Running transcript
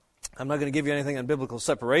I'm not going to give you anything on biblical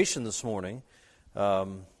separation this morning, but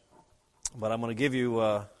I'm going to give you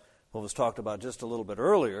what was talked about just a little bit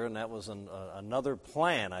earlier, and that was another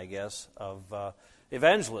plan, I guess, of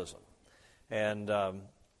evangelism. And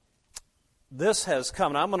this has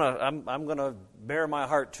come. And I'm going to bare my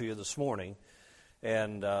heart to you this morning.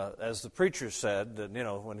 And as the preacher said, that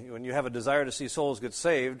when you have a desire to see souls get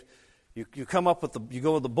saved, you come up with you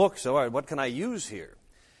go with the book. So, all right, what can I use here?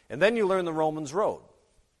 And then you learn the Romans Road,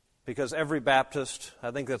 because every Baptist,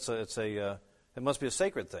 I think it must be a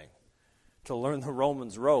sacred thing to learn the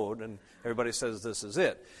Romans Road, and everybody says this is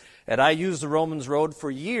it. And I used the Romans Road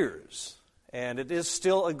for years, and it is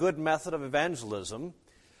still a good method of evangelism.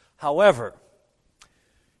 However,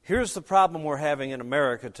 here's the problem we're having in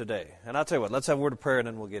America today. And I'll tell you what, let's have a word of prayer and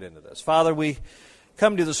then we'll get into this. Father, we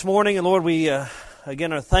come to you this morning, and Lord, we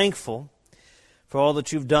again are thankful for all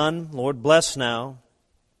that you've done. Lord, bless now.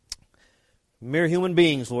 Mere human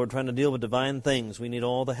beings, Lord, trying to deal with divine things. We need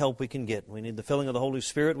all the help we can get. We need the filling of the Holy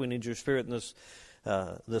Spirit. We need your Spirit in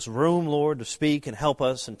this room, Lord, to speak and help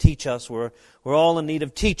us and teach us. We're all in need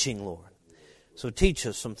of teaching, Lord. So teach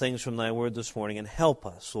us some things from thy word this morning and help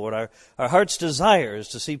us, Lord. Our heart's desire is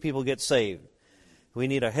to see people get saved. We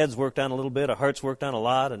need our heads worked on a little bit, our hearts worked on a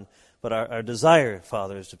lot, but our desire,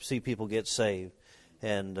 Father, is to see people get saved.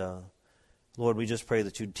 And Lord, we just pray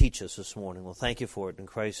that you'd teach us this morning. Well, thank you for it in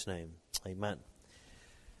Christ's name. Amen.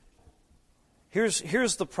 Here's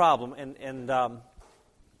the problem, and I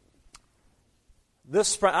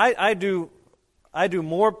do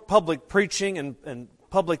more public preaching and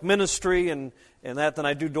public ministry and that than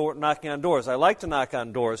I do knocking on doors. I like to knock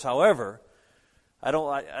on doors. However,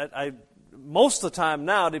 I most of the time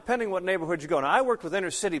now, depending what neighborhood you go. Now, I worked with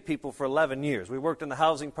inner city people for 11 years. We worked in the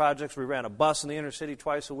housing projects. We ran a bus in the inner city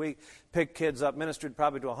twice a week, picked kids up, ministered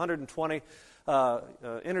probably to 120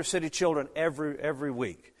 inner city children every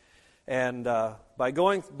week. And by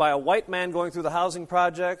a white man going through the housing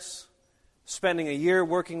projects, spending a year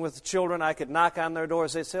working with the children, I could knock on their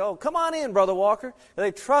doors. They'd say, "Oh, come on in, Brother Walker." And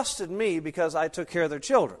they trusted me because I took care of their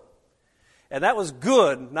children. And that was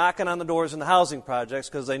good, knocking on the doors in the housing projects,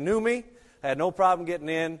 because they knew me. I had no problem getting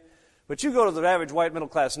in. But you go to the average white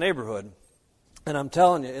middle-class neighborhood, and I'm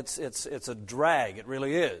telling you, it's a drag. It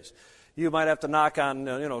really is. You might have to knock on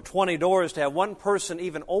 20 doors to have one person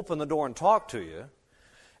even open the door and talk to you.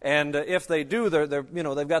 And if they do,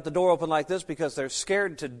 they've got the door open like this because they're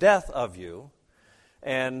scared to death of you.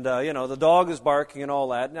 And the dog is barking and all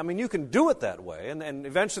that. I mean, you can do it that way, and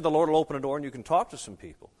eventually the Lord will open a door and you can talk to some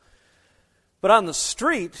people. But on the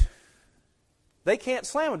street, they can't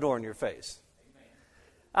slam a door in your face.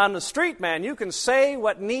 On the street, man, you can say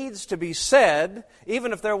what needs to be said,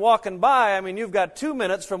 even if they're walking by. I mean, you've got 2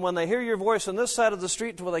 minutes from when they hear your voice on this side of the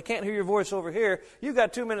street to when they can't hear your voice over here. You've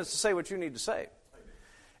got 2 minutes to say what you need to say.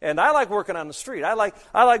 And I like working on the street. I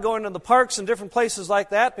like going to the parks and different places like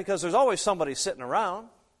that because there's always somebody sitting around.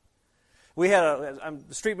 We had a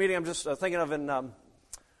street meeting I'm just thinking of in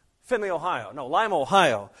Lima,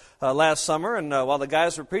 Ohio, last summer. And while the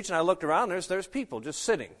guys were preaching, I looked around. There's people just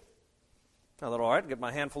sitting. I thought, all right, get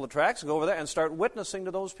my handful of tracts, go over there and start witnessing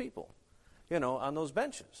to those people, on those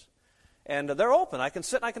benches. And they're open. I can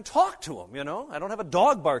sit and I can talk to them, I don't have a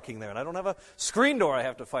dog barking there, and I don't have a screen door I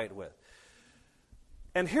have to fight with.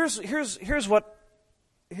 And here's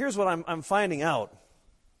what I'm finding out.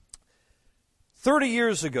 30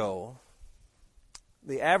 years ago,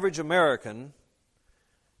 the average American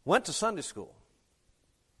went to Sunday school.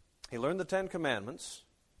 He learned the Ten Commandments.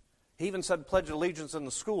 He even said Pledge of Allegiance in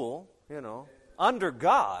the school, under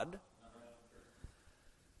God.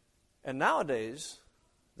 And nowadays,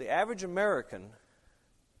 the average American,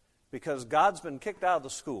 because God's been kicked out of the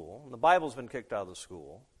school, and the Bible's been kicked out of the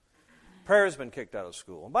school, prayer's been kicked out of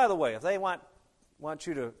school. And by the way, if they want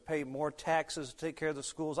you to pay more taxes to take care of the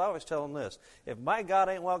schools, I always tell them this: if my God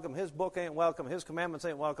ain't welcome, His book ain't welcome, His commandments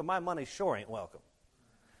ain't welcome, my money sure ain't welcome.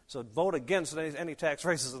 So vote against any tax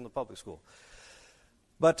raises in the public school.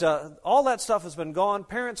 But all that stuff has been gone.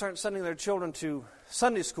 Parents aren't sending their children to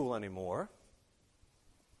Sunday school anymore.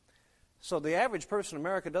 So the average person in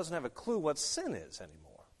America doesn't have a clue what sin is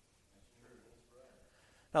anymore.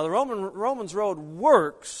 Now the Romans Road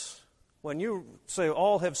works when you say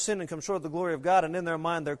all have sinned and come short of the glory of God, and in their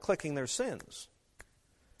mind they're clicking their sins.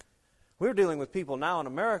 We're dealing with people now in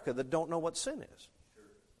America that don't know what sin is.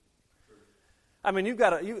 I mean,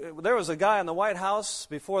 there was a guy in the White House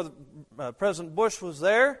before President Bush was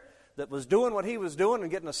there that was doing what he was doing and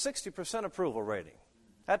getting a 60% approval rating.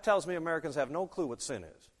 That tells me Americans have no clue what sin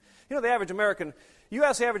is. The average American, you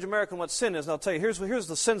ask the average American what sin is, and I'll tell you, here's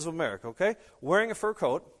the sins of America, okay? Wearing a fur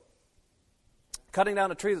coat, cutting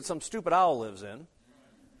down a tree that some stupid owl lives in,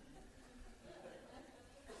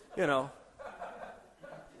 You know,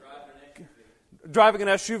 driving an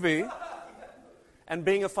SUV and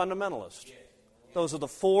being a fundamentalist. Those are the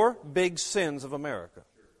 4 big sins of America.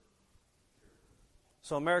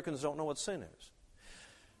 So Americans don't know what sin is.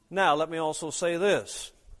 Now, let me also say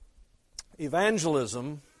this.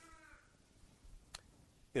 Evangelism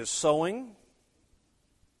is sowing,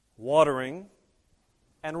 watering,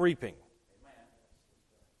 and reaping.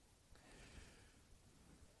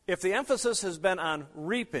 If the emphasis has been on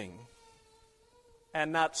reaping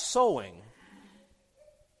and not sowing,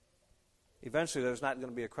 eventually there's not going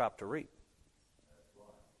to be a crop to reap.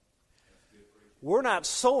 We're not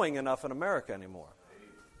sowing enough in America anymore.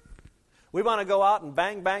 We want to go out and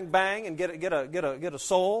bang, bang, bang and get a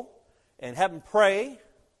soul and have them pray,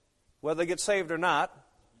 whether they get saved or not.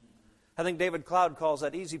 I think David Cloud calls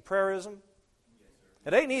that easy prayerism.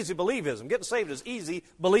 It ain't easy believism. Getting saved is easy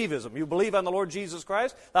believism. You believe on the Lord Jesus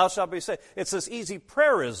Christ, thou shalt be saved. It's this easy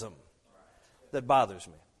prayerism that bothers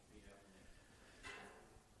me.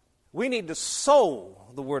 We need to sow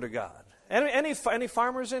the Word of God. Any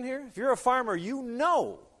farmers in here? If you're a farmer, you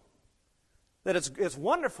know that it's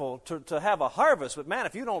wonderful to have a harvest, but man,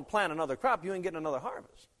 if you don't plant another crop, you ain't getting another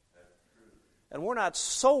harvest. And we're not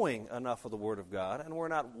sowing enough of the Word of God, and we're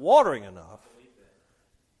not watering enough,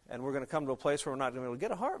 and we're going to come to a place where we're not going to be able to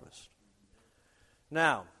get a harvest.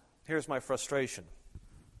 Now, here's my frustration.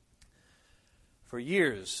 For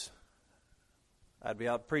years, I'd be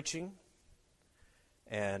out preaching,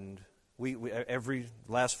 and we every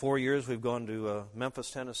last 4 years we've gone to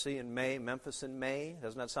Memphis, Tennessee in May. Memphis in May,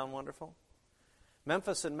 doesn't that sound wonderful?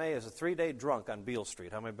 Memphis in May is a 3-day drunk on Beale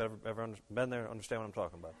Street. How many have ever been there? Understand what I'm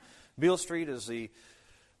talking about? Beale Street is the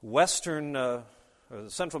western, or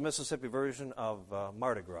the central Mississippi version of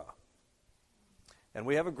Mardi Gras. And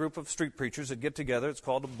we have a group of street preachers that get together. It's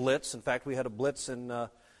called a Blitz. In fact, we had a Blitz in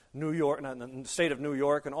New York, in the state of New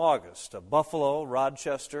York in August. Buffalo,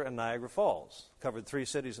 Rochester, and Niagara Falls. Covered 3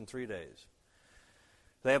 cities in 3 days.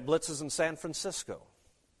 They have blitzes in San Francisco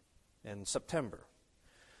in September.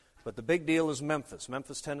 But the big deal is Memphis,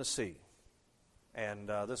 Tennessee. And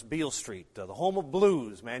this Beale Street, the home of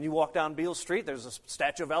blues, man. You walk down Beale Street, there's a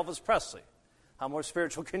statue of Elvis Presley. How more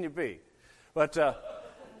spiritual can you be? But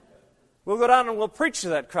we'll go down and we'll preach to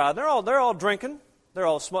that crowd. They're all drinking.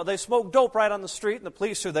 They smoke dope right on the street, and the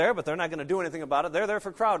police are there, but they're not going to do anything about it. They're there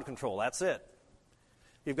for crowd control. That's it.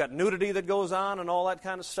 You've got nudity that goes on and all that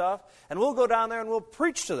kind of stuff. And we'll go down there and we'll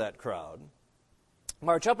preach to that crowd.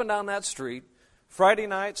 March up and down that street, Friday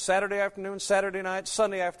night, Saturday afternoon, Saturday night,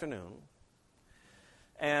 Sunday afternoon.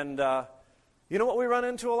 And you know what we run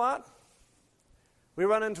into a lot? We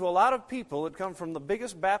run into a lot of people that come from the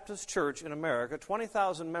biggest Baptist church in America,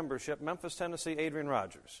 20,000 membership, Memphis, Tennessee, Adrian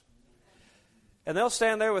Rogers. And they'll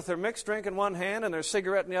stand there with their mixed drink in one hand and their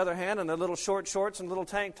cigarette in the other hand and their little short shorts and little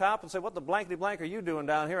tank top and say, what the blankety blank are you doing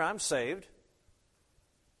down here? I'm saved.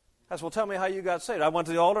 I said, well, tell me how you got saved. I went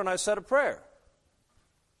to the altar and I said a prayer.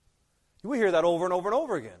 We hear that over and over and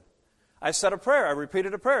over again. I said a prayer. I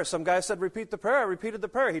repeated a prayer. Some guy said, repeat the prayer. I repeated the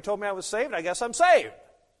prayer. He told me I was saved. I guess I'm saved.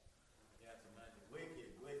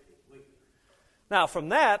 Now, from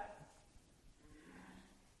that,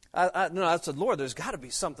 I said, Lord, there's got to be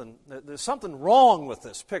something. There's something wrong with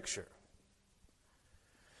this picture.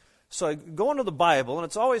 So I go into the Bible, and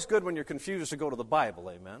it's always good when you're confused to go to the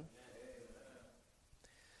Bible, amen?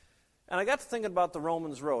 And I got to thinking about the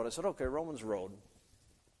Romans Road. I said, okay, Romans Road,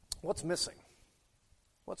 what's missing?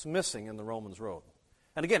 What's missing in the Romans Road?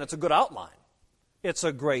 And again, it's a good outline. It's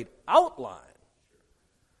a great outline.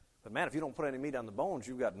 But man, if you don't put any meat on the bones,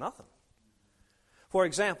 you've got nothing. For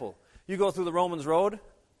example, you go through the Romans Road.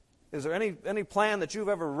 Is there any plan that you've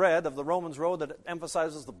ever read of the Romans Road that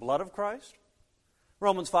emphasizes the blood of Christ?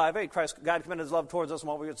 Romans 5:8, God commended His love towards us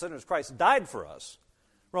while we were sinners. Christ died for us.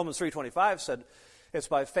 Romans 3:25 said it's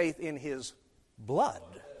by faith in His blood.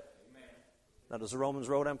 Now, does the Romans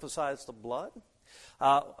Road emphasize the blood?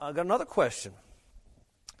 I've got another question.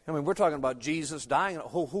 I mean, we're talking about Jesus dying.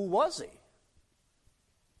 Who was He?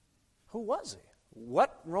 Who was He?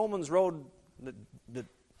 What Romans Road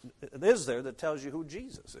is there that tells you who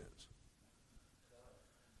Jesus is?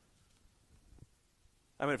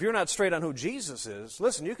 I mean, if you're not straight on who Jesus is,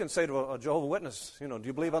 listen, you can say to a Jehovah's Witness, do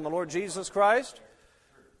you believe on the Lord Jesus Christ?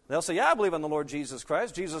 They'll say, yeah, I believe on the Lord Jesus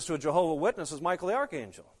Christ. Jesus to a Jehovah's Witness is Michael the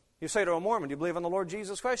Archangel. You say to a Mormon, do you believe on the Lord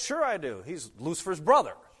Jesus Christ? Sure I do. He's Lucifer's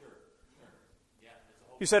brother.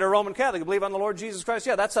 You say to a Roman Catholic, you believe on the Lord Jesus Christ?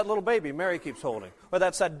 Yeah, that's that little baby Mary keeps holding. Or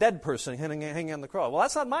that's that dead person hanging on the cross. Well,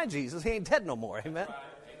 that's not my Jesus. He ain't dead no more. Amen?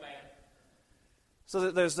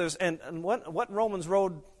 So there's and what Romans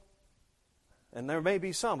Road, and there may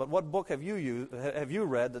be some, but what book have you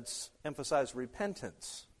read that's emphasized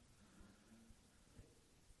repentance?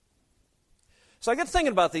 So I get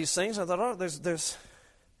thinking about these things. I thought, oh, there's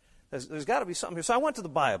got to be something here. So I went to the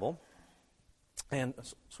Bible, and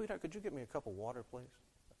sweetheart, could you get me a cup of water, please?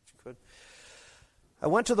 If you could. I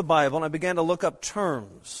went to the Bible and I began to look up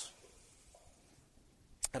terms.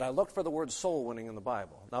 And I looked for the word soul winning in the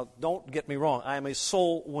Bible. Now, don't get me wrong. I am a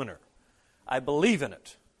soul winner. I believe in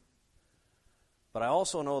it. But I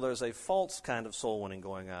also know there's a false kind of soul winning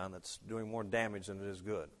going on that's doing more damage than it is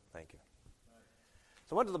good. Thank you.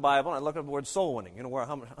 So I went to the Bible and I looked up the word soul winning. You know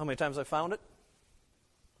how many times I found it?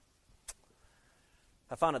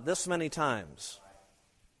 I found it this many times.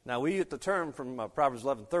 Now, we get the term from Proverbs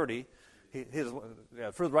 11:30,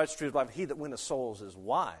 through the righteous tree of life, he that winneth souls is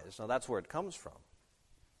wise. Now, that's where it comes from.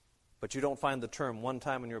 But you don't find the term one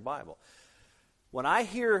time in your Bible. When I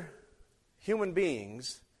hear human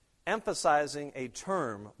beings emphasizing a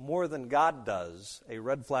term more than God does, a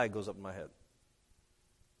red flag goes up in my head.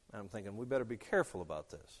 And I'm thinking, we better be careful about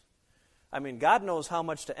this. I mean, God knows how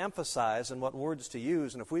much to emphasize and what words to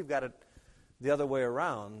use, and if we've got it the other way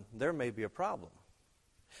around, there may be a problem.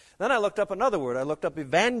 Then I looked up another word. I looked up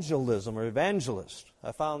evangelism or evangelist.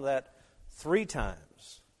 I found that 3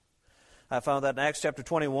 times. I found that in Acts chapter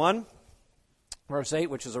 21, verse 8,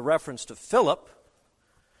 which is a reference to Philip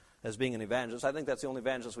as being an evangelist. I think that's the only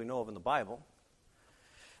evangelist we know of in the Bible.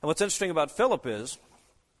 And what's interesting about Philip is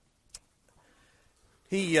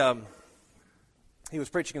he was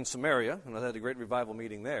preaching in Samaria, and I had a great revival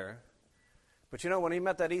meeting there. But you know, when he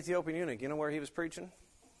met that Ethiopian eunuch, you know where he was preaching?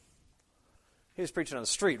 He was preaching on the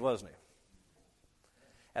street, wasn't he?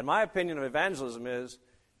 And my opinion of evangelism is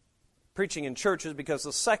preaching in churches, because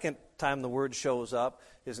the second time the word shows up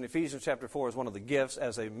is in Ephesians chapter 4 as one of the gifts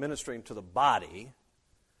as a ministering to the body.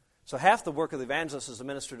 So half the work of the evangelist is to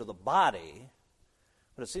minister to the body,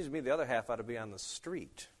 but it seems to me the other half ought to be on the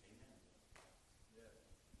street.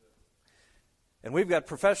 And we've got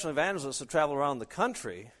professional evangelists that travel around the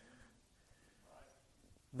country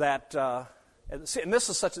that, and this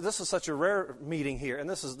is such a rare meeting here, and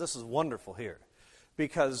this is wonderful here,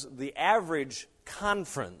 because the average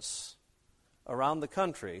conference around the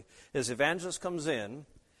country is evangelist comes in,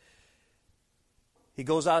 he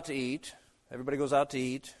goes out to eat, everybody goes out to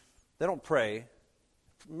eat, they don't pray,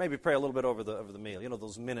 maybe pray a little bit over the meal, you know,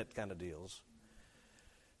 those minute kind of deals.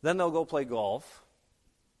 Then they'll go play golf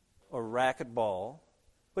or racquetball,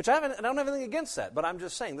 which I don't have anything against that, but I'm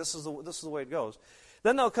just saying this is the way it goes.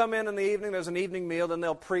 Then they'll come in the evening, there's an evening meal, then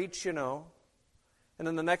they'll preach, you know, and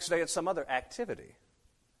then the next day it's some other activity.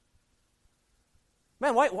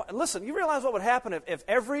 Man, listen, you realize what would happen if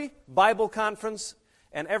every Bible conference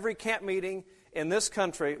and every camp meeting in this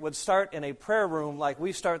country would start in a prayer room like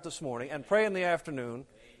we start this morning and pray in the afternoon.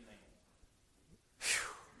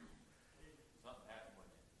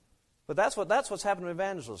 But that's what's happened to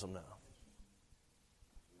evangelism now.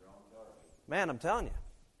 Man, I'm telling you.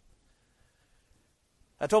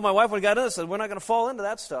 I told my wife when we got in, I said, we're not going to fall into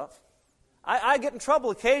that stuff. I get in trouble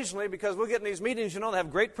occasionally because we'll get in these meetings, you know, they have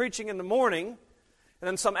great preaching in the morning, and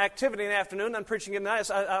then some activity in the afternoon, then preaching in the night.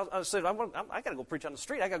 I said, I got to go preach on the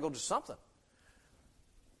street. I got to go do something.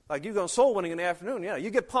 Like you go soul winning in the afternoon, you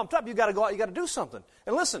get pumped up. You got to go out. You got to do something.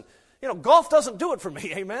 And listen, golf doesn't do it for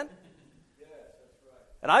me. Amen. Yes, that's right.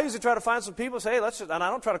 And I usually try to find some people and say, hey, and I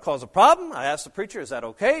don't try to cause a problem. I ask the preacher, is that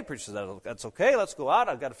okay? Preacher says, that's okay. Let's go out.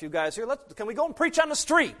 I've got a few guys here. Can we go and preach on the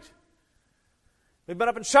street? We've been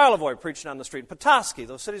up in Charlevoix preaching on the street, in Petoskey,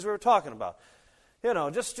 those cities we were talking about.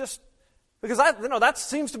 Just because that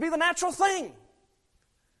seems to be the natural thing.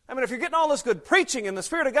 I mean, if you're getting all this good preaching and the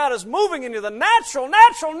Spirit of God is moving in you, the natural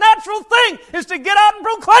thing is to get out and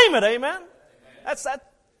proclaim it. Amen? Amen. That's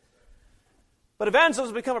that. But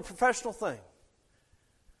evangelism has become a professional thing.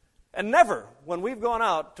 And never, when we've gone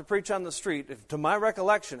out to preach on the street, to my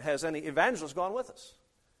recollection, has any evangelist gone with us.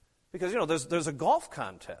 Because, there's a golf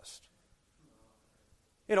contest.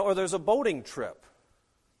 Or there's a boating trip.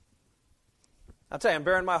 I'll tell you, I'm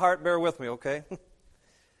bearing my heart, bear with me, okay?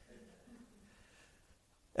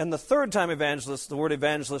 And the third time the word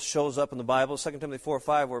evangelist shows up in the Bible, 2 Timothy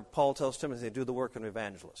 4:5, where Paul tells Timothy to do the work of an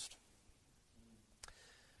evangelist.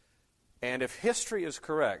 And if history is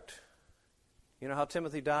correct, you know how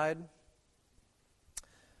Timothy died?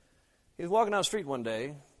 He was walking down the street one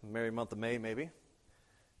day, merry month of May maybe,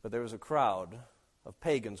 but there was a crowd of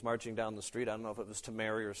pagans marching down the street. I don't know if it was to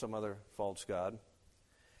Mary or some other false god.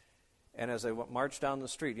 And as they marched down the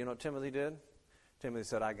street, you know what Timothy did? Timothy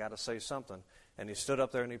said, I got to say something. And he stood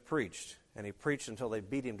up there and he preached. And he preached until they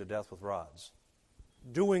beat him to death with rods.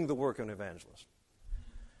 Doing the work of an evangelist.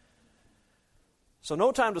 So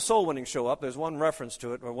no time to soul winning show up. There's one reference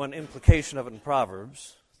to it, or one implication of it in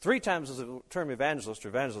Proverbs. 3 times does the term evangelist or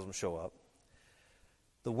evangelism show up.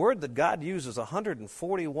 The word that God uses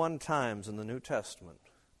 141 times in the New Testament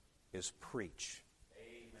is preach.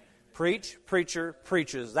 Amen. Preach, preacher,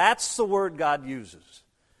 preaches. That's the word God uses.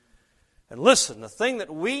 And listen, the thing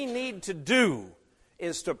that we need to do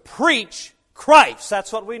is to preach Christ.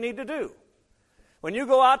 That's what we need to do. When you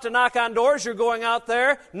go out to knock on doors, you're going out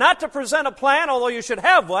there not to present a plan, although you should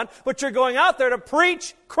have one, but you're going out there to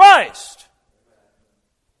preach Christ.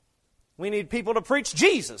 We need people to preach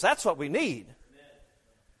Jesus. That's what we need.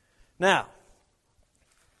 Now,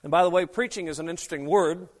 and by the way, preaching is an interesting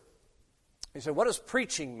word. You say, what does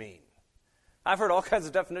preaching mean? I've heard all kinds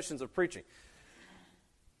of definitions of preaching.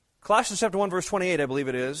 Colossians chapter 1, verse 28, I believe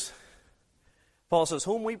it is. Paul says,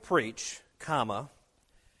 whom we preach, comma,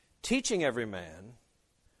 teaching every man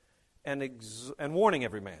and warning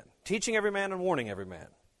every man. Teaching every man and warning every man.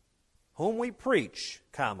 Whom we preach,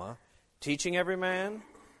 comma, teaching every man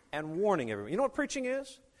and warning every man. You know what preaching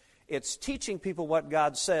is? It's teaching people what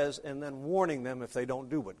God says and then warning them if they don't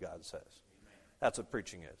do what God says. That's what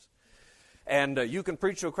preaching is. And you can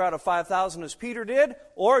preach to a crowd of 5,000 as Peter did,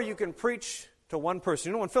 or you can preach to one person.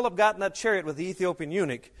 You know, when Philip got in that chariot with the Ethiopian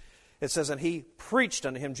eunuch, it says, and he preached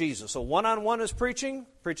unto him Jesus. So one-on-one is preaching.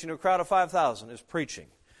 Preaching to a crowd of 5,000 is preaching.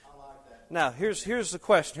 I like that. Now, here's the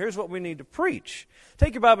question. Here's what we need to preach.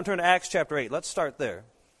 Take your Bible and turn to Acts chapter 8. Let's start there.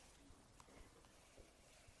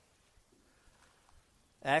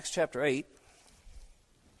 Acts chapter 8,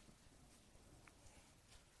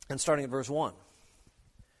 and starting at verse 1.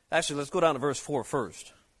 Actually, let's go down to verse 4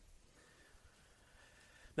 first.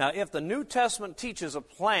 Now, if the New Testament teaches a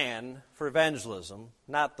plan for evangelism,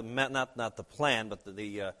 not the plan, but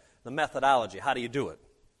the methodology, how do you do it?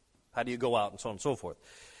 How do you go out and so on and so forth?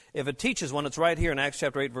 If it teaches one, it's right here in Acts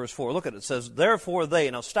chapter 8, verse 4. Look at it. It says, therefore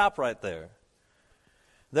they, now stop right there.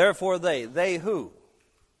 Therefore they who?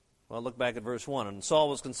 Well, look back at verse 1. And Saul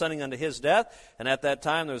was consenting unto his death, and at that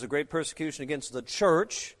time there was a great persecution against the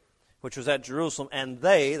church, which was at Jerusalem, and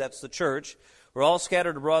they, that's the church, were all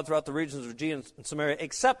scattered abroad throughout the regions of Judea and Samaria,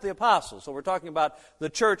 except the apostles. So we're talking about the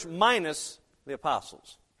church minus the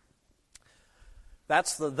apostles.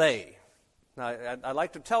 That's the they. Now, I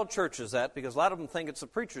like to tell churches that because a lot of them think it's the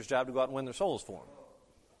preacher's job to go out and win their souls for them.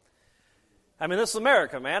 I mean, this is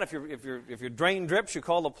America, man. If your drain drips, you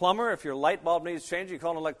call the plumber. If your light bulb needs change, you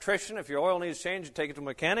call an electrician. If your oil needs change, you take it to a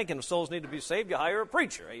mechanic. And if souls need to be saved, you hire a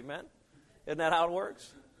preacher. Amen? Isn't that how it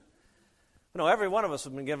works? No, every one of us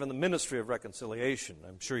have been given the ministry of reconciliation.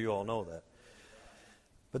 I'm sure you all know that.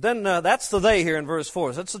 But then that's the they here in verse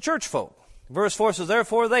 4. So that's the church folk. Verse 4 says,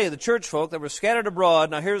 therefore they, the church folk that were scattered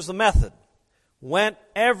abroad, now here's the method, went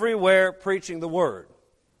everywhere preaching the word.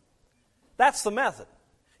 That's the method.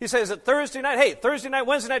 He says it Thursday night, hey, Thursday night,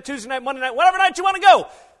 Wednesday night, Tuesday night, Monday night, whatever night you want to go,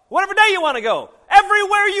 whatever day you want to go,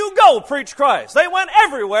 everywhere you go, preach Christ. They went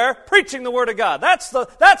everywhere preaching the Word of God. That's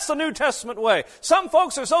the New Testament way. Some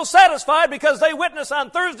folks are so satisfied because they witness on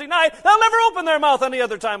Thursday night, they'll never open their mouth any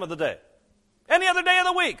other time of the day, any other day of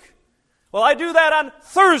the week. Well, I do that on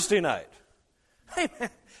Thursday night. Hey, man,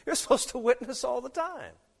 you're supposed to witness all the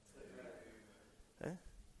time. Okay?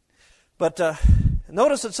 But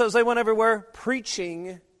notice it says they went everywhere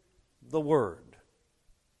preaching the Word.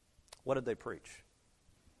 What did they preach?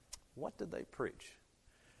 What did they preach?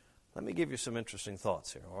 Let me give you some interesting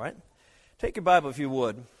thoughts here, all right? Take your Bible, if you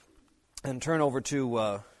would, and turn over to,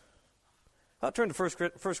 I'll turn to 1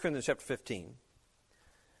 Corinthians chapter 15.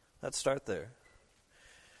 Let's start there.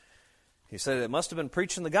 He said it must have been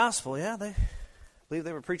preaching the gospel. Yeah, they believe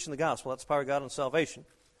they were preaching the gospel. That's the power of God and salvation.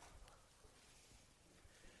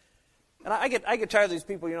 And I get tired of these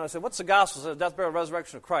people, I say, what's the gospel? It says death, burial,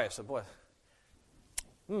 resurrection of Christ. I said, boy,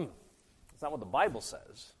 it's not what the Bible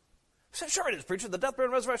says. I said, sure it is, preacher, the death,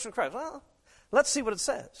 burial, and resurrection of Christ. Well, let's see what it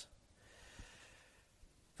says.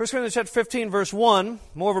 1 Corinthians chapter 15, verse 1,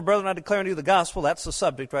 moreover, brethren, I declare unto you the gospel. That's the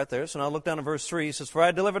subject right there. So now look down to verse 3. He says, for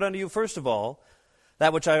I delivered unto you first of all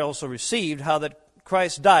that which I also received, how that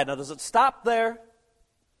Christ died. Now, does it stop there?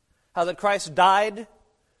 How that Christ died?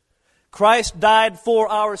 Christ died for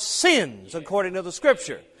our sins, according to the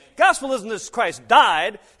Scripture. Gospel isn't this Christ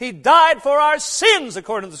died. He died for our sins,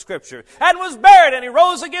 according to the Scripture, and was buried, and He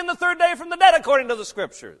rose again the third day from the dead, according to the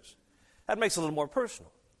Scriptures. That makes it a little more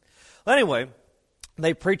personal. Well, anyway,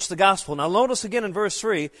 they preached the gospel. Now notice again in verse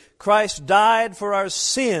 3, Christ died for our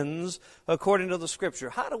sins, according to the Scripture.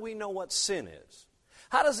 How do we know what sin is?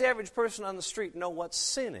 How does the average person on the street know what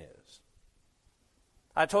sin is?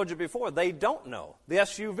 I told you before, they don't know. The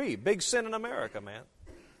SUV, big sin in America, man.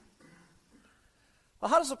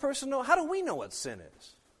 Well, how does a person know? How do we know what sin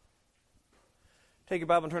is? Take your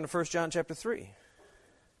Bible and turn to 1 John chapter 3.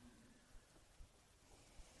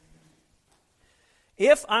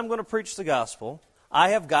 If I'm going to preach the gospel, I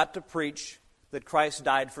have got to preach that Christ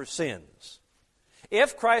died for sins.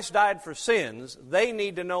 If Christ died for sins, they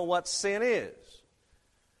need to know what sin is.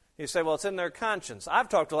 You say, well, it's in their conscience. I've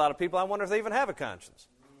talked to a lot of people, I wonder if they even have a conscience.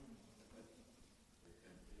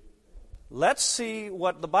 Let's see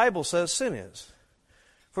what the Bible says sin is.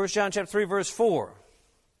 1 John chapter 3, verse 4.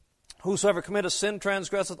 Whosoever committeth sin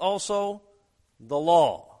transgresseth also the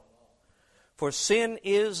law. For sin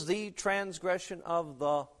is the transgression of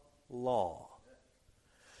the law.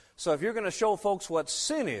 So if you're going to show folks what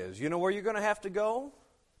sin is, you know where you're going to have to go?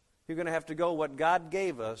 You're going to have to go what God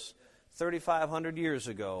gave us 3,500 years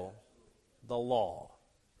ago, the law.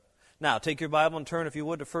 Now, take your Bible and turn, if you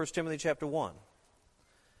would, to 1 Timothy chapter 1.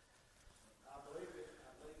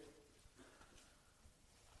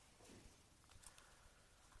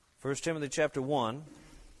 1 Timothy chapter 1.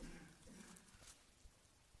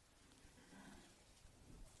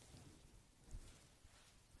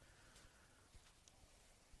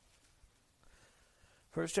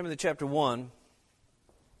 First Timothy chapter 1,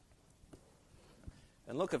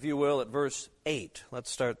 and look, if you will, at verse 8.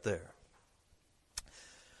 Let's start there.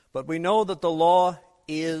 But we know that the law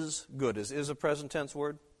is good. Is a present tense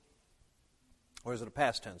word? Or is it a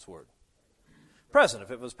past tense word? Present.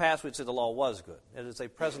 If it was past, we'd say the law was good. It is a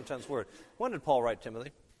present tense word. When did Paul write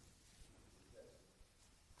Timothy?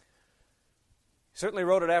 He certainly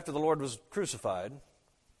wrote it after the Lord was crucified.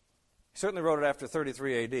 He certainly wrote it after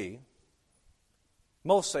 33 A.D.,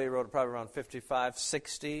 most say he wrote it probably around 55,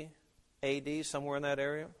 60 A.D., somewhere in that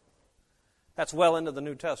area. That's well into the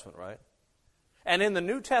New Testament, right? And in the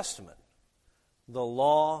New Testament, the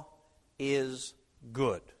law is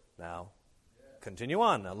good. Now, continue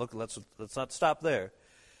on. Now, look, let's not stop there.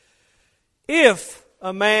 If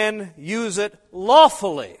a man use it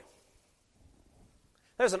lawfully.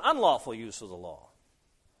 There's an unlawful use of the law.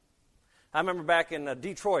 I remember back in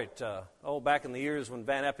Detroit, back in the years when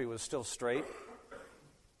Van Eppe was still straight,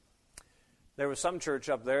 there was some church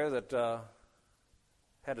up there that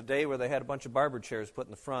had a day where they had a bunch of barber chairs put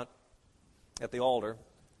in the front at the altar,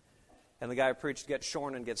 and the guy who preached get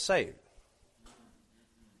shorn and get saved.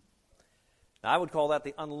 Now, I would call that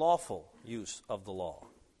the unlawful use of the law.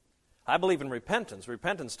 I believe in repentance.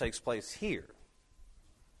 Repentance takes place here.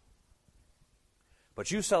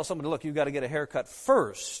 But you tell somebody, look, you've got to get a haircut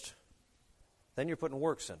first, then you're putting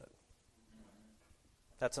works in it.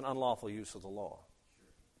 That's an unlawful use of the law.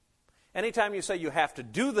 Anytime you say you have to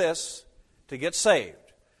do this to get saved,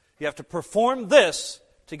 you have to perform this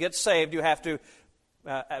to get saved, you have to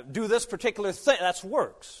do this particular thing, that's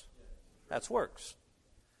works. That's works.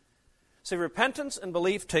 See, repentance and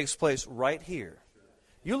belief takes place right here.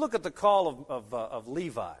 You look at the call of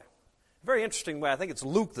Levi. Very interesting way. I think it's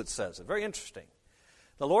Luke that says it. Very interesting.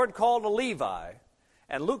 The Lord called to Levi,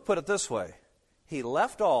 and Luke put it this way. He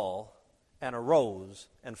left all and arose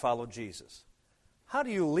and followed Jesus. How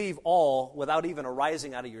do you leave all without even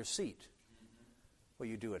arising out of your seat? Well,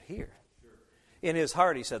 you do it here. In his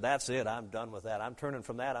heart, he said, that's it. I'm done with that. I'm turning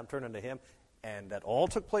from that. I'm turning to him. And that all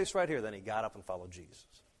took place right here. Then he got up and followed Jesus.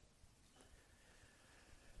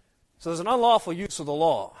 So there's an unlawful use of the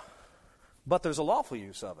law, but there's a lawful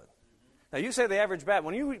use of it. Now, you say the average Baptist,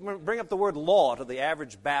 when you bring up the word law to the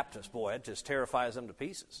average Baptist, boy, it just terrifies them to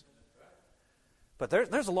pieces. But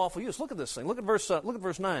there's a lawful use. Look at this thing. Look at verse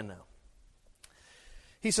 9 now.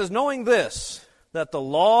 He says, knowing this, that the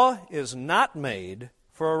law is not made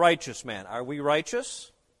for a righteous man. Are we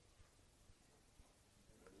righteous?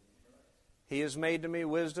 He has made to me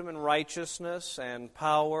wisdom and righteousness and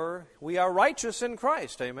power. We are righteous in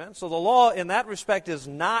Christ, amen? So the law in that respect is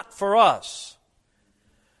not for us,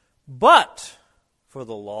 but for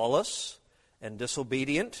the lawless and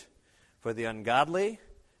disobedient, for the ungodly,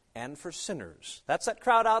 and for sinners. That's that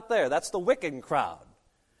crowd out there. That's the wicked crowd.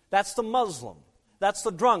 That's the Muslim. That's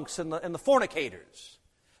the drunks and the fornicators.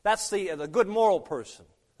 That's the good moral person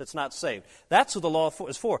that's not saved. That's who the law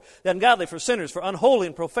is for. The ungodly, for sinners, for unholy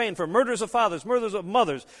and profane, for murderers of fathers, murderers of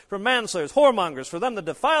mothers, for manslayers, whoremongers, for them that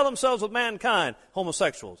defile themselves with mankind,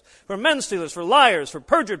 homosexuals, for men stealers, for liars, for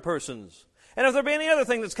perjured persons, and if there be any other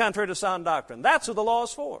thing that's contrary to sound doctrine. That's who the law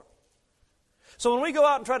is for. So when we go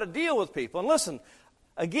out and try to deal with people, and listen,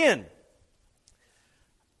 again,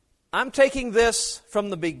 I'm taking this from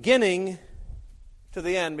the beginning to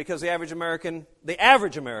the end because the average American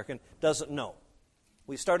doesn't know.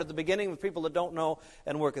 We start at the beginning with people that don't know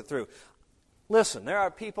and work it through. Listen, there are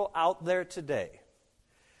people out there today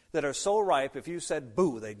that are so ripe, if you said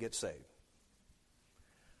boo, they'd get saved.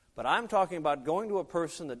 But I'm talking about going to a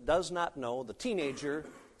person that does not know, the teenager,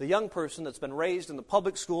 the young person that's been raised in the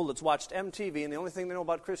public school, that's watched MTV, and the only thing they know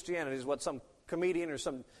about Christianity is what some comedian or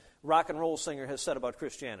some rock and roll singer has said about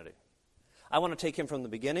Christianity. I want to take him from the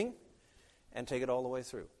beginning and take it all the way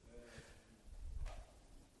through.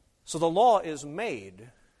 So the law is made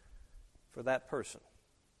for that person.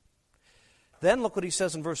 Then look what he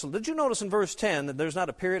says in verse 11. Did you notice in verse 10 that there's not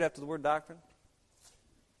a period after the word doctrine?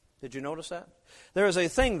 Did you notice that? There is a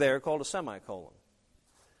thing there called a semicolon.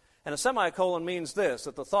 And a semicolon means this,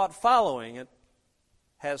 that the thought following it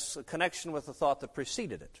has a connection with the thought that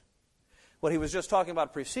preceded it. What he was just talking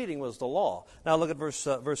about preceding was the law. Now look at verse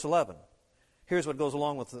 11. Here's what goes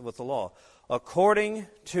along with the law. According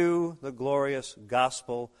to the glorious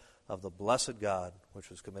gospel of the blessed God, which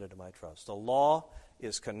was committed to my trust. The law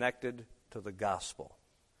is connected to the gospel.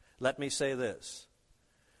 Let me say this.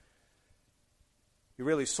 You're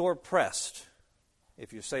really sore pressed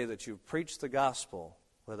if you say that you preach the gospel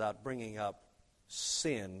without bringing up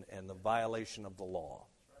sin and the violation of the law.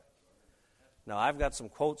 Now, I've got some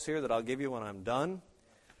quotes here that I'll give you when I'm done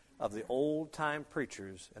of the old-time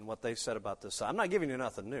preachers and what they said about this. I'm not giving you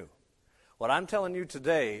nothing new. What I'm telling you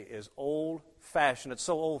today is old-fashioned. It's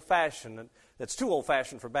so old-fashioned that it's too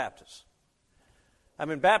old-fashioned for Baptists. I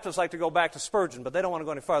mean, Baptists like to go back to Spurgeon, but they don't want to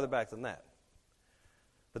go any farther back than that.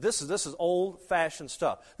 But this is old-fashioned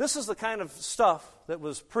stuff. This is the kind of stuff that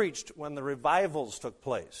was preached when the revivals took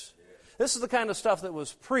place. This is the kind of stuff that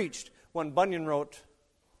was preached when Bunyan wrote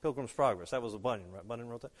Pilgrim's Progress. That was a Bunyan, right? Bunyan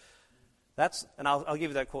wrote that? And I'll give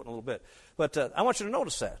you that quote in a little bit. But I want you to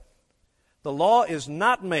notice that. The law is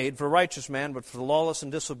not made for a righteous man, but for the lawless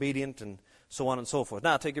and disobedient, and so on and so forth.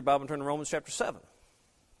 Now, take your Bible and turn to Romans chapter 7.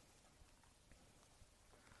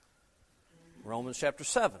 Romans chapter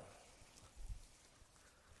 7.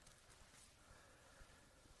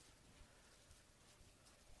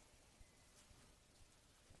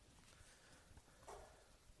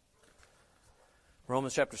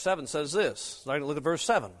 Romans chapter 7 says this. Look at verse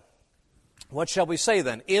 7. What shall we say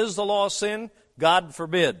then? Is the law sin? God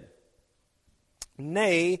forbid.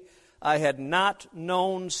 Nay, I had not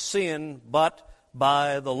known sin but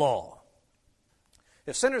by the law.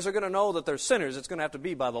 If sinners are going to know that they're sinners, it's going to have to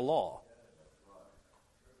be by the law.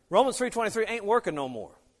 Romans 3:23 ain't working no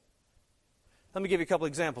more. Let me give you a couple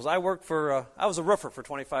examples. I was a roofer for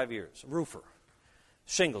 25 years. Roofer.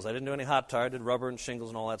 Shingles. I didn't do any hot tar. I did rubber and shingles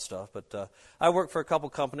and all that stuff. But I worked for a couple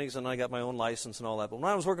companies, and I got my own license and all that. But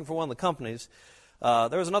when I was working for one of the companies, there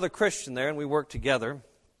was another Christian there, and we worked together.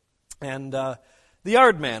 And the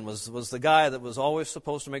yard man was the guy that was always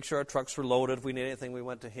supposed to make sure our trucks were loaded. If we needed anything, we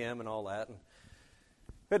went to him and all that. And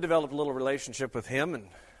we had developed a little relationship with him, and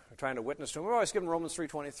we're trying to witness to him. We're always giving Romans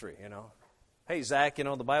 3:23, you know. Hey, Zach, you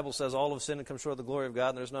know, the Bible says all have sinned and come short of the glory of God,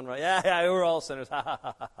 and there's none right. Yeah, we're all sinners. Ha, ha,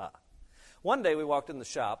 ha, ha, ha. One day we walked in the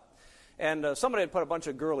shop, and somebody had put a bunch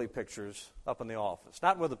of girly pictures up in the office.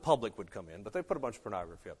 Not where the public would come in, but they put a bunch of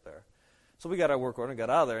pornography up there. So we got our work order and got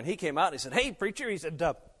out of there, and he came out and he said, hey, preacher, he said,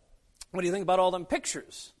 what do you think about all them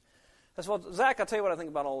pictures? I said, well, Zach, I'll tell you what I think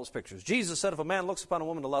about all those pictures. Jesus said if a man looks upon a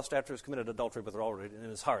woman to lust after he's committed adultery with her already in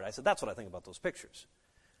his heart. I said, that's what I think about those pictures.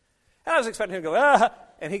 And I was expecting him to go,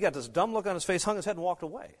 and he got this dumb look on his face, hung his head, and walked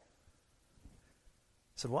away.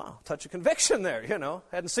 I said, wow, touch of conviction there, you know.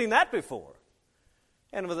 Hadn't seen that before.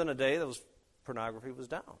 And within a day, pornography was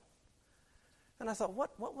down. And I thought,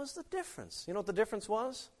 what was the difference? You know what the difference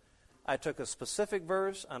was? I took a specific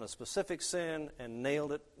verse on a specific sin and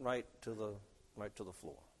nailed it right to the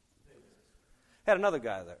floor. Had another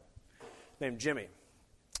guy there named Jimmy.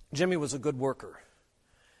 Jimmy was a good worker.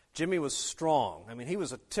 Jimmy was strong. I mean, he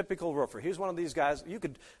was a typical roofer. He was one of these guys. You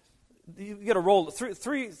get a roll,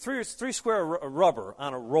 three square rubber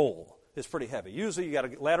on a roll is pretty heavy. Usually you got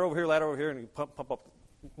a ladder over here, and you pump up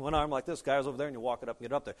one arm like this. Guy's over there, and you walk it up and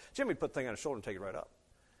get up there. Jimmy'd put the thing on his shoulder and take it right up.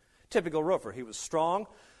 Typical roofer. He was strong,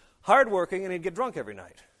 hardworking, and he'd get drunk every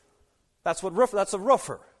night. That's a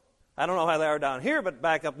roofer. I don't know how they are down here, but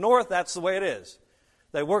back up north, that's the way it is.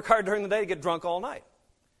 They work hard during the day, get drunk all night.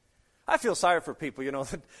 I feel sorry for people, you know,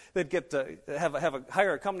 that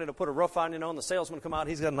hire a company to put a roof on, you know, and the salesman come out,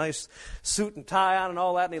 he's got a nice suit and tie on and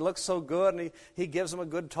all that, and he looks so good, and he gives them a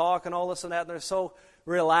good talk and all this and that, and they're so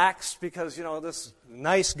relaxed because, you know, this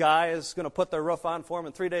nice guy is going to put their roof on for them,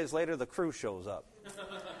 and 3 days later the crew shows up.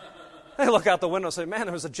 They look out the window and say, man,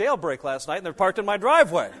 there was a jailbreak last night, and they're parked in my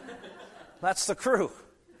driveway. That's the crew.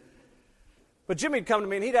 But Jimmy'd come to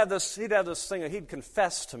me, and he'd have this thing, and he'd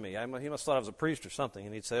confess to me. He must have thought I was a priest or something.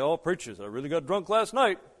 And he'd say, oh, preachers, I really got drunk last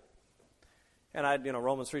night. And I'd,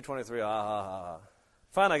 Romans 3:23,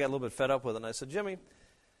 Finally, I got a little bit fed up with it, and I said, Jimmy,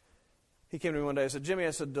 he came to me one day, I said, Jimmy,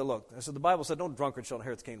 look, the Bible said, no drunkard shall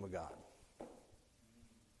inherit the kingdom of God.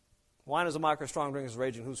 Wine is a mocker, strong drink is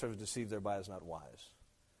raging, whosoever is deceived thereby is not wise.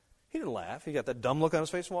 He didn't laugh. He got that dumb look on his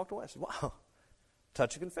face and walked away. I said, wow,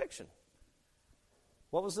 touch of conviction.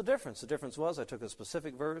 What was the difference? The difference was I took a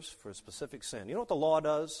specific verse for a specific sin. You know what the law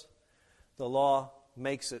does? The law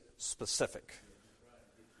makes it specific.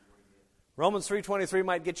 Romans 3:23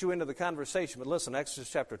 might get you into the conversation, but listen, Exodus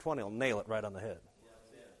chapter 20 will nail it right on the head.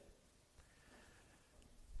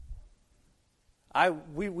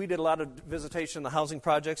 We did a lot of visitation in the housing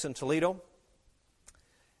projects in Toledo.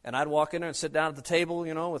 And I'd walk in there and sit down at the table,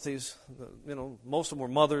 with these, most of them were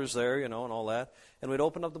mothers there, and all that. And we'd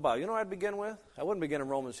open up the Bible. You know what I'd begin with? I wouldn't begin in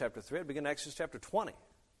Romans chapter 3. I'd begin in Exodus chapter 20.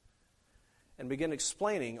 And begin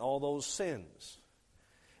explaining all those sins.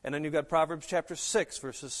 And then you've got Proverbs chapter 6,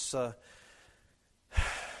 verses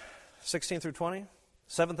 16 through 20.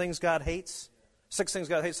 7 things God hates. 6 things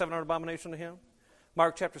God hates, 7 are abomination to Him.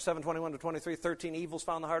 Mark chapter 7, 21 to 23. 13 evils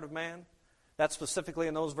found in the heart of man. That specifically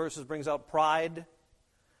in those verses brings out pride.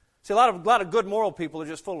 See, a lot of good moral people are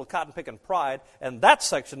just full of cotton-picking pride, and that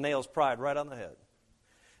section nails pride right on the head.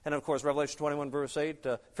 And, of course, Revelation 21, verse 8,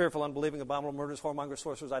 fearful, unbelieving, abominable, murderers, whoremongers,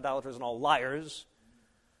 sorcerers, idolaters, and all liars.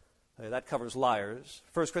 That covers liars.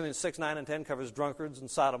 1 Corinthians 6, 9, and 10 covers drunkards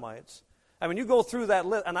and sodomites. I mean, you go through that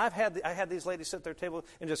list, and I had these ladies sit at their table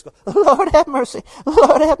and just go, Lord have mercy,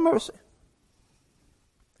 Lord have mercy.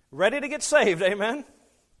 Ready to get saved, amen?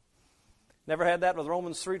 Never had that with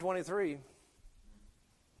Romans 3:23.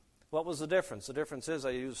 What was the difference? The difference is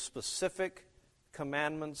I used specific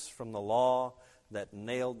commandments from the law that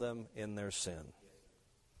nailed them in their sin.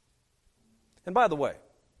 And by the way,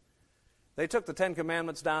 they took the 10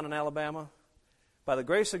 Commandments down in Alabama. By the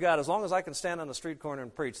grace of God, as long as I can stand on the street corner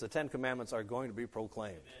and preach, the 10 Commandments are going to be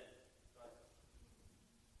proclaimed.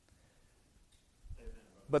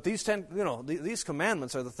 But these these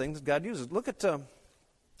commandments are the things that God uses. Look at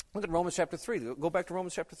Romans chapter 3. Go back to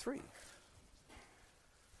Romans chapter 3.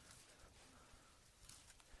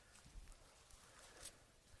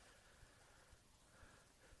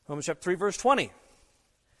 Romans chapter 3, verse 20.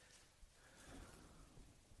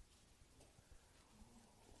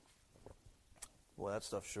 Boy, that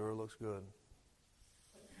stuff sure looks good.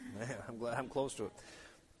 Man, I'm glad I'm close to it.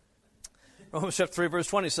 Romans chapter 3, verse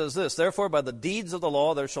 20 says this, therefore, by the deeds of the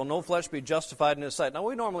law, there shall no flesh be justified in His sight. Now,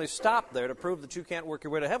 we normally stop there to prove that you can't work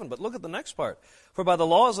your way to heaven, but look at the next part. For by the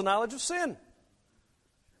law is the knowledge of sin.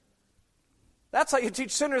 That's how you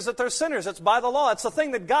teach sinners that they're sinners. It's by the law. It's the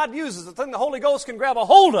thing that God uses, the thing the Holy Ghost can grab a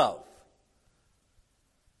hold of.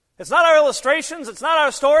 It's not our illustrations. It's not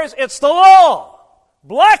our stories. It's the law.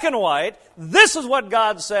 Black and white. This is what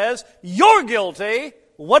God says. You're guilty.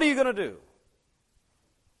 What are you going to do?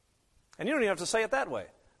 And you don't even have to say it that way.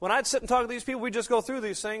 When I'd sit and talk to these people, we'd just go through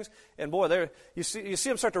these things, and boy, you see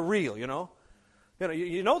them start to reel, You know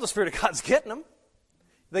the Spirit of God's getting them.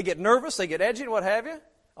 They get nervous, they get edgy, and what have you.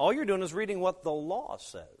 All you're doing is reading what the law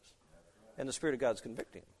says, and the Spirit of God's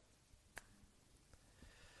convicting them.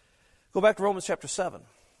 Go back to Romans chapter 7.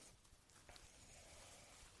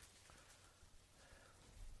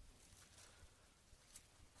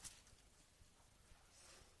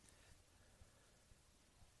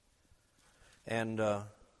 And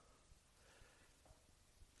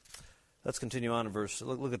let's continue on in verse.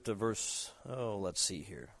 Look at the verse. Let's see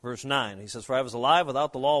here. Verse 9. He says, for I was alive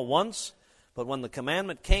without the law once, but when the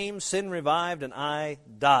commandment came, sin revived, and I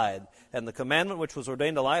died. And the commandment which was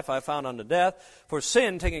ordained to life I found unto death. For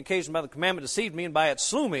sin, taking occasion by the commandment, deceived me, and by it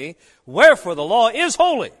slew me. Wherefore the law is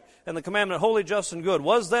holy, and the commandment holy, just, and good.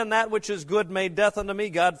 Was then that which is good made death unto me?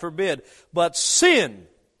 God forbid. But sin,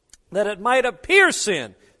 that it might appear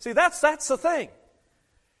sin. See, that's the thing.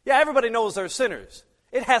 Yeah, everybody knows they're sinners.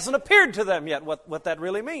 It hasn't appeared to them yet what that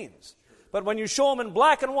really means. But when you show them in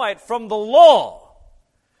black and white from the law,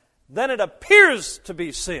 then it appears to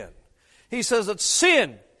be sin. He says that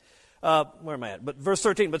sin, where am I at? But verse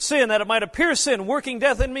 13, but sin, that it might appear sin, working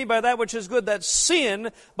death in me by that which is good, that sin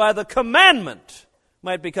by the commandment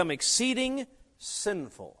might become exceeding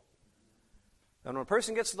sinful. And when a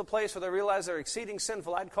person gets to the place where they realize they're exceeding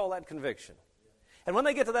sinful, I'd call that conviction. And when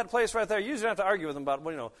they get to that place right there, you usually don't have to argue with them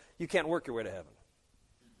about, you can't work your way to heaven.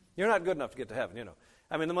 You're not good enough to get to heaven,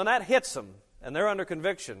 I mean, when that hits them and they're under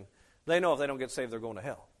conviction, they know if they don't get saved, they're going to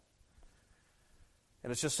hell.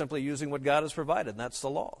 And it's just simply using what God has provided, and that's the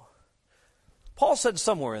law. Paul said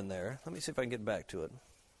somewhere in there, let me see if I can get back to it.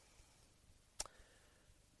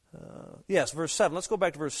 Yes, verse 7. Let's go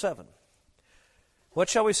back to verse 7. What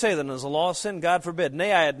shall we say then? Is the law sin? God forbid.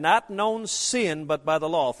 Nay, I had not known sin but by the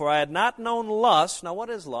law. For I had not known lust. Now, what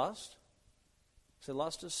is lust? See,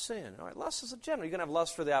 lust is sin. All right, lust is a general. You can have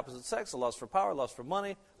lust for the opposite sex, a lust for power, lust for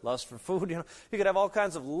money, lust for food. You could have all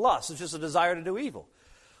kinds of lust. It's just a desire to do evil.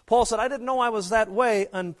 Paul said, I didn't know I was that way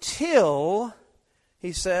until,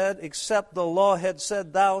 he said, except the law had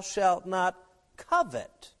said, thou shalt not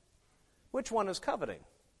covet. Which one is coveting?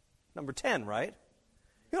 Number 10, right?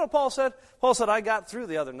 You know what Paul said? Paul said, I got through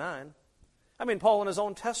the other 9. I mean, Paul in his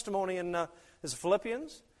own testimony in his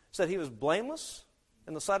Philippians said he was blameless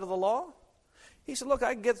in the sight of the law. He said, look,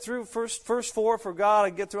 I can get through first 4 for God. I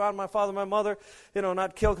can get through honor my father and my mother,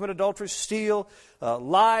 not kill, commit adultery, steal,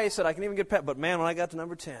 lie. He said, I can even get past. But man, when I got to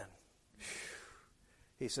number 10,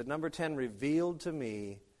 he said, number 10 revealed to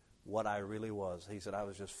me what I really was. He said, I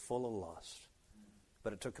was just full of lust.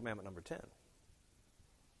 But it took commandment number 10.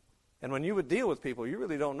 And when you would deal with people, you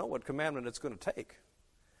really don't know what commandment it's going to take.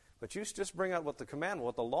 But you just bring out what the commandment,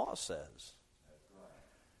 what the law says.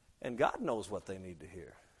 And God knows what they need to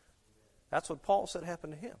hear. That's what Paul said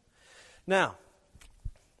happened to him. Now,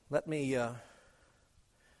 let me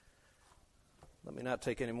not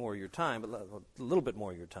take any more of your time, but a little bit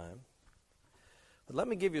more of your time. But let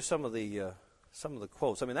me give you some of the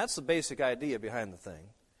quotes. I mean, that's the basic idea behind the thing.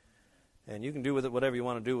 And you can do with it whatever you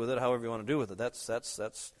want to do with it, however you want to do with it.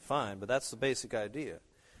 That's fine. But that's the basic idea,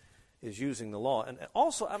 is using the law. And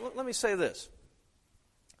also, let me say this.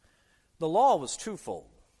 The law was twofold.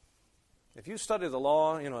 If you study the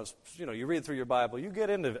law, you read through your Bible, you get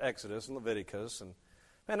into Exodus and Leviticus, and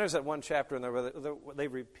there's that one chapter in there where they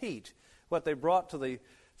repeat what they brought to the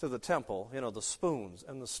temple, the spoons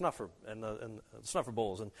and the snuffer and the snuffer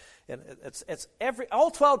bowls, and it's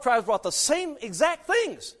all 12 tribes brought the same exact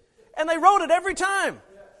things, and they wrote it every time.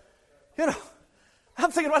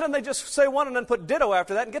 I'm thinking, why didn't they just say one and then put ditto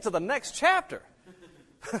after that and get to the next chapter?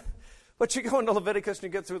 But you go into Leviticus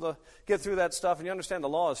and you get through that stuff, and you understand the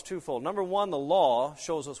law is twofold. Number 1, the law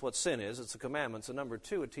shows us what sin is. It's the commandments. And number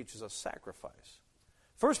 2, it teaches us sacrifice.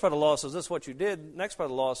 First part of the law says this is what you did. Next part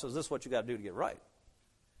of the law says this is what you got to do to get right.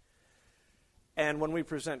 And when we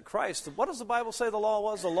present Christ, what does the Bible say the law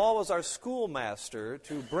was? The law was our schoolmaster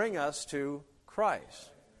to bring us to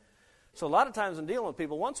Christ. So a lot of times in dealing with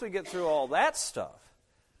people, once we get through all that stuff,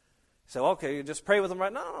 so, okay, you just pray with them,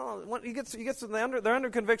 right? No. When you get to they're under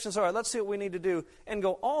convictions. All right, let's see what we need to do, and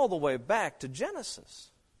go all the way back to Genesis.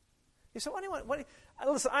 You say, what do you want?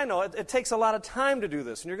 Listen, I know it takes a lot of time to do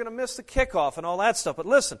this, and you're going to miss the kickoff and all that stuff. But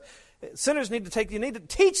listen, sinners you need to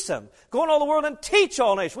teach them. Go in all the world and teach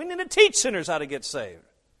all nations. We need to teach sinners how to get saved.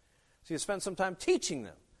 So you spend some time teaching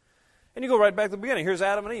them. And you go right back to the beginning. Here's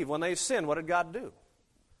Adam and Eve. When they sinned, what did God do?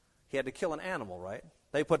 He had to kill an animal, right?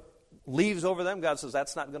 They put leaves over them. God says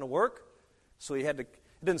that's not going to work. So he had to,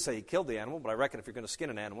 it didn't say he killed the animal, but I reckon if you're going to skin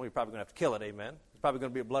an animal, you're probably going to have to kill it, amen? It's probably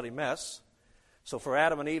going to be a bloody mess. So for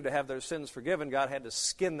Adam and Eve to have their sins forgiven, God had to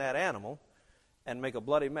skin that animal and make a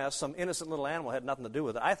bloody mess. Some innocent little animal had nothing to do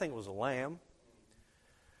with it. I think it was a lamb.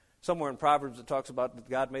 Somewhere in Proverbs it talks about that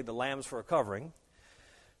God made the lambs for a covering.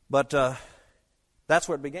 But that's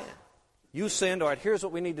where it began. You sinned. All right, here's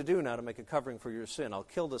what we need to do now to make a covering for your sin. I'll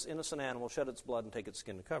kill this innocent animal, shed its blood, and take its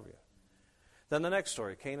skin to cover you. Then the next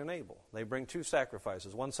story, Cain and Abel. They bring 2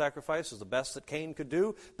 sacrifices. One sacrifice is the best that Cain could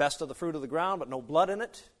do, best of the fruit of the ground, but no blood in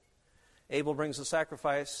it. Abel brings a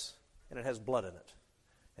sacrifice, and it has blood in it.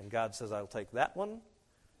 And God says, I'll take that one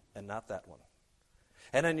and not that one.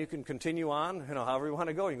 And then you can continue on, however you want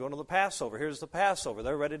to go. You can go to the Passover. Here's the Passover.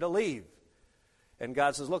 They're ready to leave. And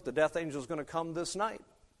God says, look, the death angel is going to come this night.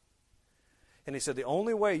 And he said, the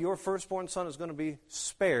only way your firstborn son is going to be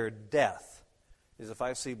spared death is if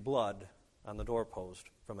I see blood on the doorpost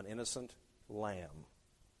from an innocent lamb.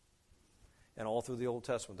 And all through the Old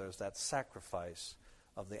Testament, there's that sacrifice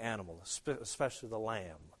of the animal, especially the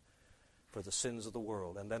lamb, for the sins of the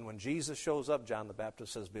world. And then when Jesus shows up, John the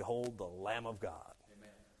Baptist says, behold, the Lamb of God. Amen.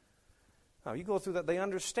 Now, you go through that, they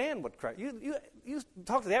understand what Christ... You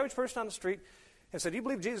talk to the average person on the street and say, do you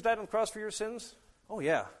believe Jesus died on the cross for your sins? Oh,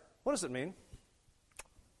 yeah. What does it mean?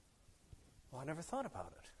 Well, I never thought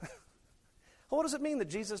about it. Well, what does it mean that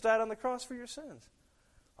Jesus died on the cross for your sins?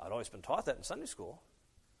 I'd always been taught that in Sunday school.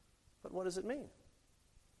 But what does it mean?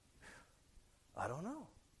 I don't know.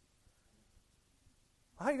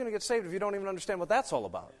 How are you going to get saved if you don't even understand what that's all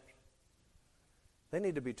about? They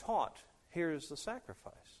need to be taught, here's the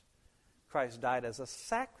sacrifice. Christ died as a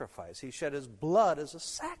sacrifice. He shed his blood as a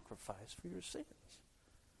sacrifice for your sins.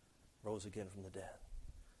 Rose again from the dead.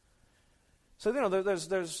 So,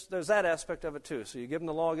 there's that aspect of it too. So you give them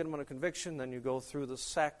the law, give them a conviction, then you go through the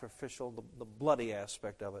sacrificial, the bloody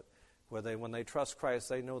aspect of it, where when they trust Christ,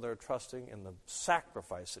 they know they're trusting in the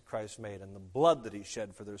sacrifice that Christ made and the blood that he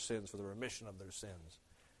shed for their sins, for the remission of their sins.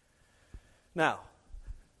 Now,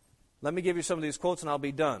 let me give you some of these quotes and I'll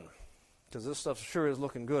be done, because this stuff sure is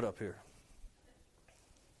looking good up here.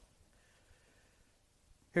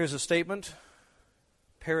 Here's a statement.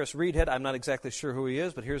 Paris Reedhead, I'm not exactly sure who he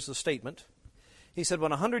is, but here's the statement. He said,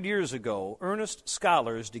 when 100 years ago, earnest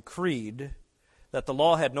scholars decreed that the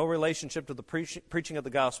law had no relationship to the preaching of the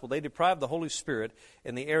gospel, they deprived the Holy Spirit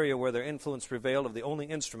in the area where their influence prevailed of the only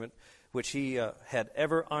instrument which he had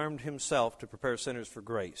ever armed himself to prepare sinners for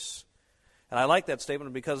grace. And I like that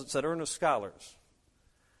statement because it said earnest scholars.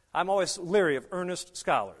 I'm always leery of earnest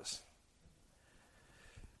scholars.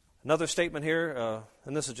 Another statement here,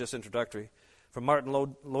 and this is just introductory, from Martin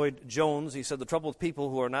Lloyd-Jones. He said, the trouble with people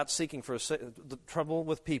who are not seeking for a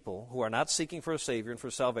Savior and for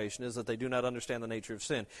salvation is that they do not understand the nature of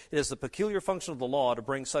sin. It is the peculiar function of the law to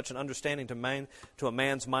bring such an understanding to a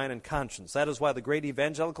man's mind and conscience. That is why the great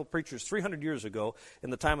evangelical preachers 300 years ago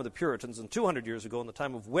in the time of the Puritans and 200 years ago in the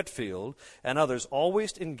time of Whitefield and others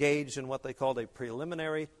always engaged in what they called a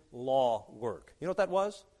preliminary law work. You know what that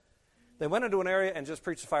was? They went into an area and just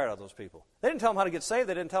preached the fire out of those people. They didn't tell them how to get saved.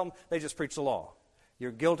 They didn't tell them. They just preached the law.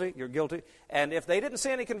 You're guilty. You're guilty. And if they didn't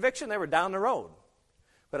see any conviction, they were down the road.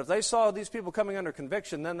 But if they saw these people coming under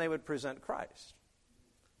conviction, then they would present Christ.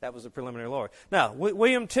 That was the preliminary law. Now,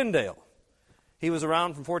 William Tyndale, he was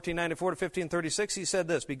around from 1494 to 1536. He said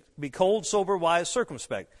this, be cold, sober, wise,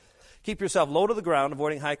 circumspect. Keep yourself low to the ground,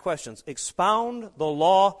 avoiding high questions. Expound the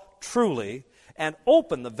law truly, and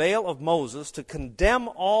open the veil of Moses to condemn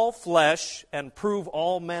all flesh and prove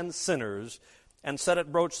all men sinners, and set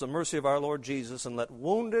at broach the mercy of our Lord Jesus, and let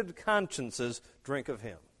wounded consciences drink of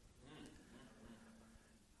him.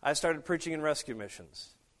 I started preaching in rescue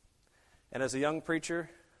missions. And as a young preacher,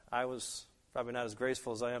 I was probably not as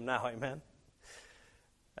graceful as I am now, amen?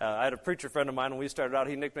 I had a preacher friend of mine, when we started out,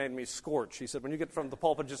 he nicknamed me Scorch. He said, when you get from the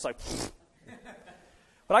pulpit, just like...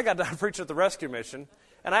 But I got done preaching at the rescue mission,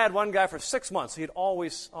 and I had one guy for 6 months. He'd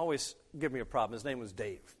always give me a problem. His name was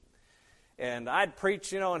Dave. And I'd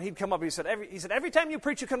preach, and he'd come up. He said, every time you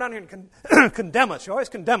preach, you come down here and condemn us. You always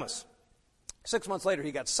condemn us. 6 months later,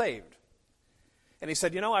 he got saved. And he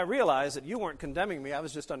said, I realized that you weren't condemning me. I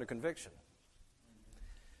was just under conviction.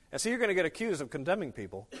 And so you're going to get accused of condemning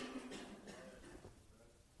people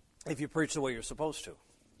if you preach the way you're supposed to.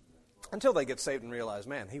 Until they get saved and realize,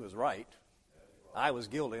 man, he was right. I was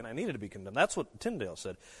guilty and I needed to be condemned. That's what Tyndale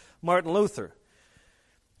said. Martin Luther,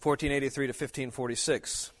 1483 to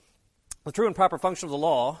 1546. The true and proper function of the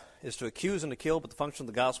law is to accuse and to kill, but the function of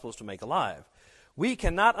the gospel is to make alive. We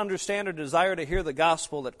cannot understand or desire to hear the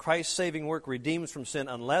gospel that Christ's saving work redeems from sin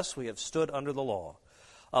unless we have stood under the law.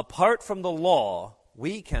 Apart from the law,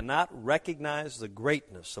 we cannot recognize the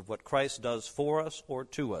greatness of what Christ does for us or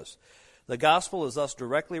to us. The gospel is thus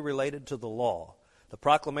directly related to the law. The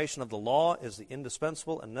proclamation of the law is the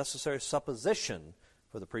indispensable and necessary supposition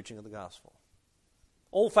for the preaching of the gospel.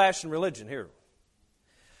 Old-fashioned religion here.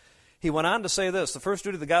 He went on to say this, the first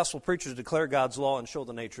duty of the gospel preacher is to declare God's law and show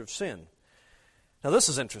the nature of sin. Now this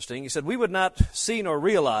is interesting. He said, we would not see nor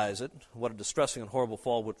realize it, what a distressing and horrible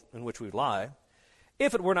fall in which we would lie,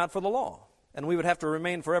 if it were not for the law. And we would have to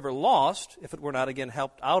remain forever lost if it were not again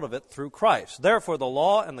helped out of it through Christ. Therefore, the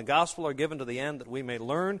law and the gospel are given to the end that we may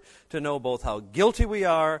learn to know both how guilty we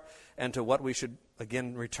are and to what we should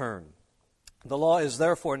again return. The law is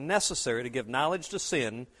therefore necessary to give knowledge to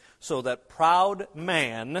sin so that proud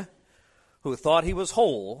man who thought he was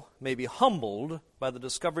whole may be humbled by the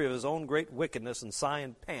discovery of his own great wickedness and sigh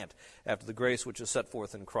and pant after the grace which is set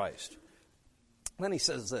forth in Christ. And then he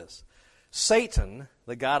says this, Satan,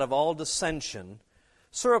 the god of all dissension,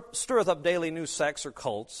 stirreth up daily new sects or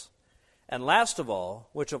cults, and last of all,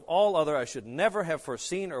 which of all other I should never have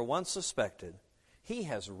foreseen or once suspected, he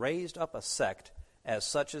has raised up a sect as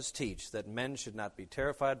such as teach that men should not be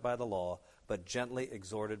terrified by the law, but gently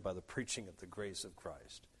exhorted by the preaching of the grace of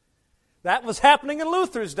Christ. That was happening in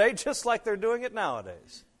Luther's day, just like they're doing it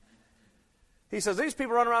nowadays. He says these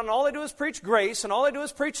people run around and all they do is preach grace, and all they do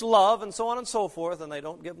is preach love, and so on and so forth, and they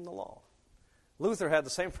don't give them the law. Luther had the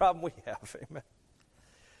same problem we have. Amen.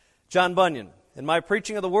 John Bunyan, in my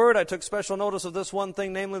preaching of the word, I took special notice of this one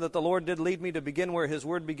thing, namely that the Lord did lead me to begin where his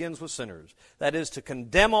word begins with sinners. That is, to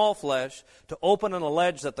condemn all flesh, to open and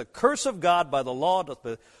allege that the curse of God by the law doth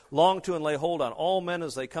belong to and lay hold on all men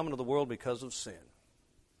as they come into the world because of sin.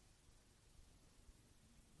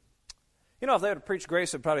 If they had preached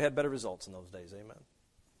grace, they'd probably had better results in those days. Amen.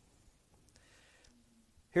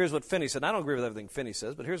 Here's what Finney said. I don't agree with everything Finney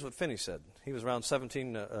says, but here's what Finney said. He was around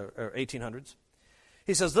 1800s.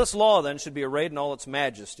 He says, this law then should be arrayed in all its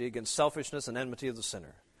majesty against selfishness and enmity of the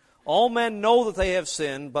sinner. All men know that they have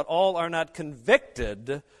sinned, but all are not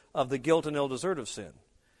convicted of the guilt and ill desert of sin.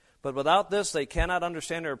 But without this, they cannot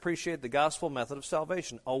understand or appreciate the gospel method of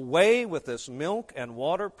salvation. Away with this milk and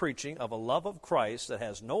water preaching of a love of Christ that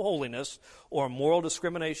has no holiness or moral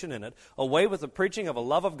discrimination in it. Away with the preaching of a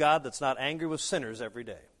love of God that's not angry with sinners every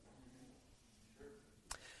day.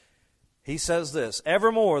 He says this,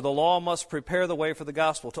 evermore the law must prepare the way for the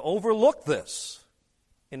gospel. To overlook this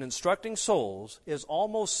in instructing souls is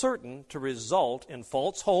almost certain to result in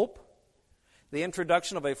false hope, the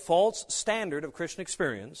introduction of a false standard of Christian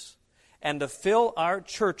experience, and to fill our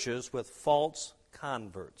churches with false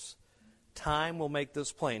converts. Time will make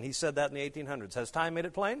this plain. He said that in the 1800s. Has time made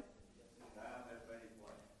it plain?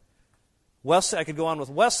 Wesley, I could go on with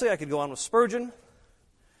Wesley. I could go on with Spurgeon.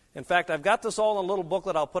 In fact, I've got this all in a little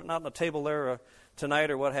booklet. I'll put it out on the table there tonight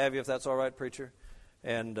or what have you, if that's all right, preacher.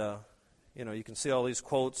 And, you can see all these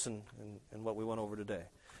quotes and what we went over today.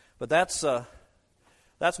 But that's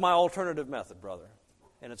my alternative method, brother.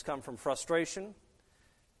 And it's come from frustration,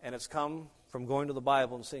 and it's come from going to the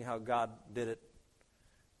Bible and seeing how God did it,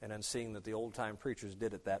 and then seeing that the old-time preachers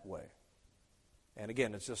did it that way. And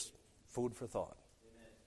again, it's just food for thought.